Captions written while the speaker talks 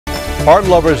Art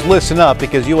lovers, listen up,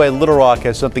 because UA Little Rock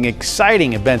has something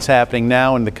exciting events happening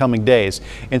now in the coming days.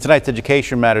 In tonight's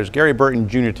Education Matters, Gary Burton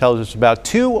Jr. tells us about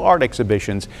two art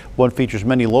exhibitions. One features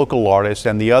many local artists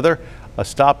and the other a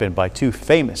stop-in by two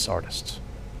famous artists.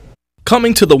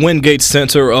 Coming to the Wingate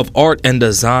Center of Art and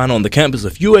Design on the campus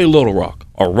of UA Little Rock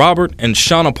are Robert and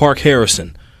Shana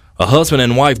ParkeHarrison, a husband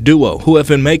and wife duo who have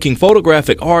been making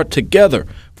photographic art together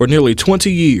for nearly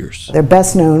 20 years. They're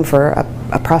best known for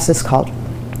a process called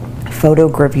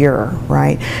photogravure,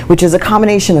 right, which is a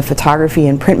combination of photography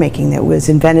and printmaking that was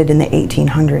invented in the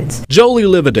 1800s. Jolie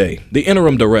Livaday, the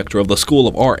interim director of the School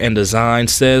of Art and Design,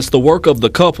 says the work of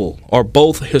the couple are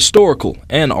both historical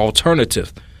and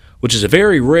alternative, which is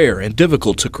very rare and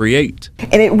difficult to create.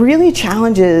 And it really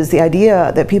challenges the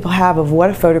idea that people have of what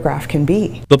a photograph can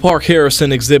be. The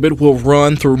ParkeHarrison exhibit will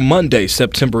run through Monday,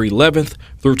 September 11th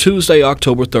through Tuesday,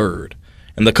 October 3rd.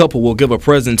 And the couple will give a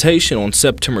presentation on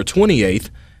September 28th,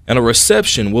 and a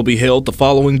reception will be held the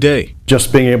following day.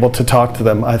 Just being able to talk to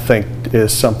them, I think,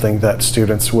 is something that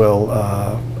students will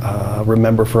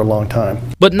remember for a long time.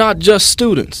 But not just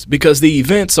students, because the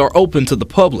events are open to the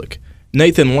public.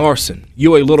 Nathan Larson,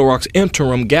 UA Little Rock's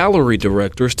interim gallery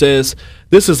director, says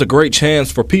this is a great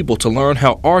chance for people to learn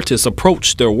how artists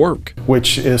approach their work,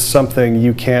 which is something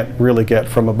you can't really get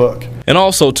from a book. And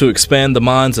also to expand the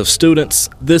minds of students,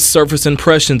 this Surface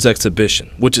Impressions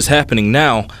exhibition, which is happening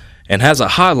now and has a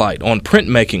highlight on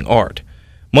printmaking art.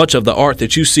 Much of the art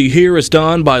that you see here is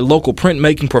done by local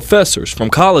printmaking professors from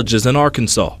colleges in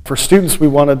Arkansas. For students, we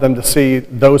wanted them to see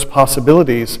those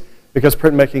possibilities because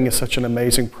printmaking is such an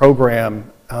amazing program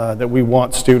that we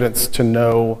want students to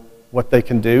know what they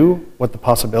can do, what the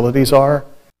possibilities are,